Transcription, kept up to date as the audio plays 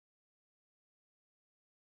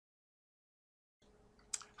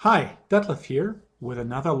Hi, Detlef here with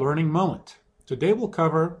another learning moment. Today we'll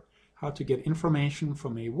cover how to get information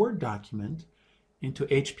from a Word document into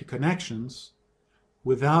HP Connections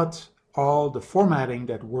without all the formatting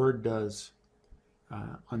that Word does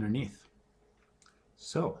underneath.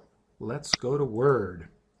 So let's go to Word.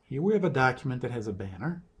 Here we have a document that has a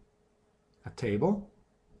banner, a table,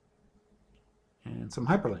 and some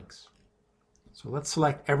hyperlinks. So let's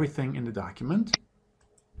select everything in the document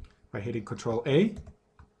by hitting Control A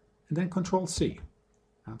and then Control C.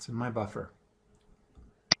 That's in my buffer.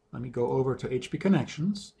 Let me go over to HP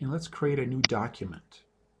Connections and let's create a new document.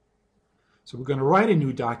 So we're going to write a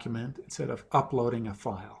new document instead of uploading a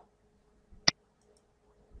file.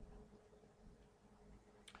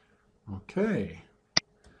 Okay.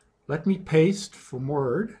 Let me paste from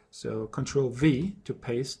Word. So Control V to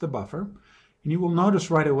paste the buffer. And you will notice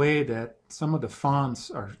right away that some of the fonts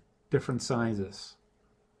are different sizes.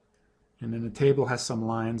 And then the table has some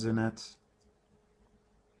lines in it.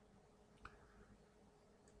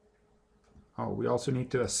 Oh, we also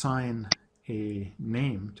need to assign a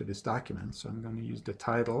name to this document. So I'm going to use the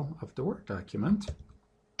title of the Word document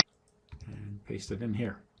and paste it in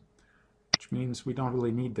here, which means we don't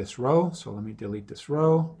really need this row. So let me delete this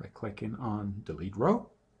row by clicking on Delete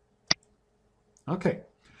Row. Okay.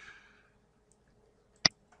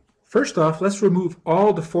 First off, let's remove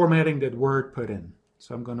all the formatting that Word put in.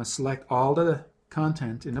 So I'm going to select all the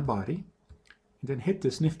content in the body and then hit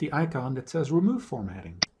this nifty icon that says Remove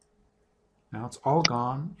Formatting. Now it's all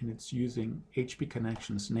gone and it's using HP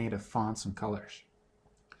Connections native fonts and colors.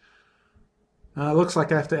 Looks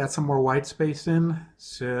like I have to add some more white space in.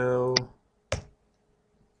 So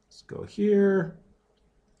let's go here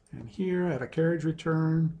and here, add a carriage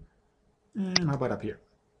return, and how about up here?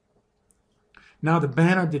 Now the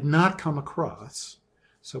banner did not come across.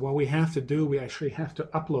 So what we have to do, we actually have to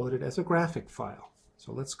upload it as a graphic file.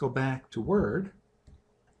 So let's go back to Word.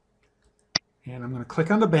 And I'm going to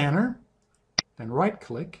click on the banner, then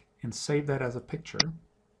right-click and save that as a picture.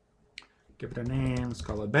 Give it a name, let's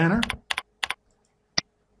call it Banner.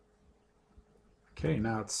 Okay,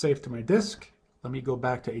 now it's saved to my disk. Let me go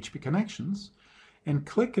back to HP Connections and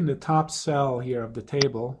click in the top cell here of the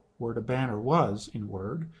table where the banner was in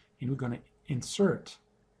Word, and we're going to insert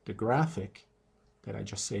the graphic that I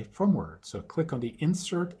just saved from Word. So click on the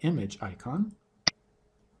Insert Image icon.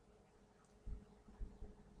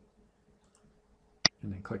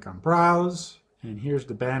 And then click on Browse. And here's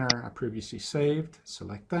the banner I previously saved.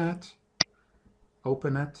 Select that.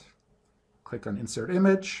 Open it. Click on Insert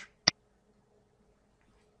Image.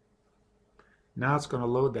 Now it's going to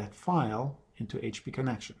load that file into HP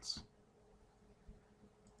Connections.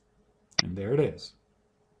 And there it is.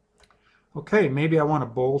 Okay, maybe I want to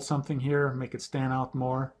bold something here, make it stand out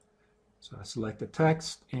more. So I select the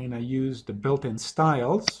text and I use the built-in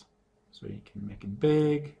styles. So you can make it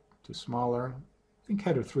big to smaller. I think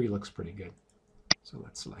header 3 looks pretty good. So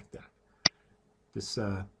let's select that. This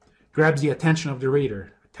grabs the attention of the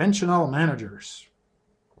reader. Attention all managers.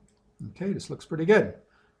 Okay, this looks pretty good.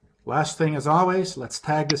 Last thing as always, let's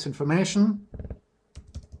tag this information.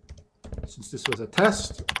 Since this was a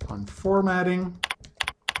test on formatting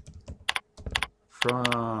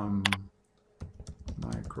from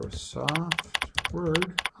Microsoft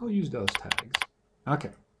Word, I'll use those tags.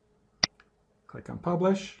 Okay. Click on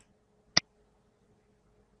Publish.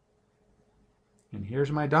 And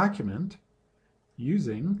here's my document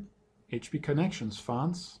using HP Connections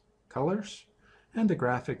fonts, colors, and the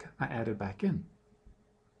graphic I added back in.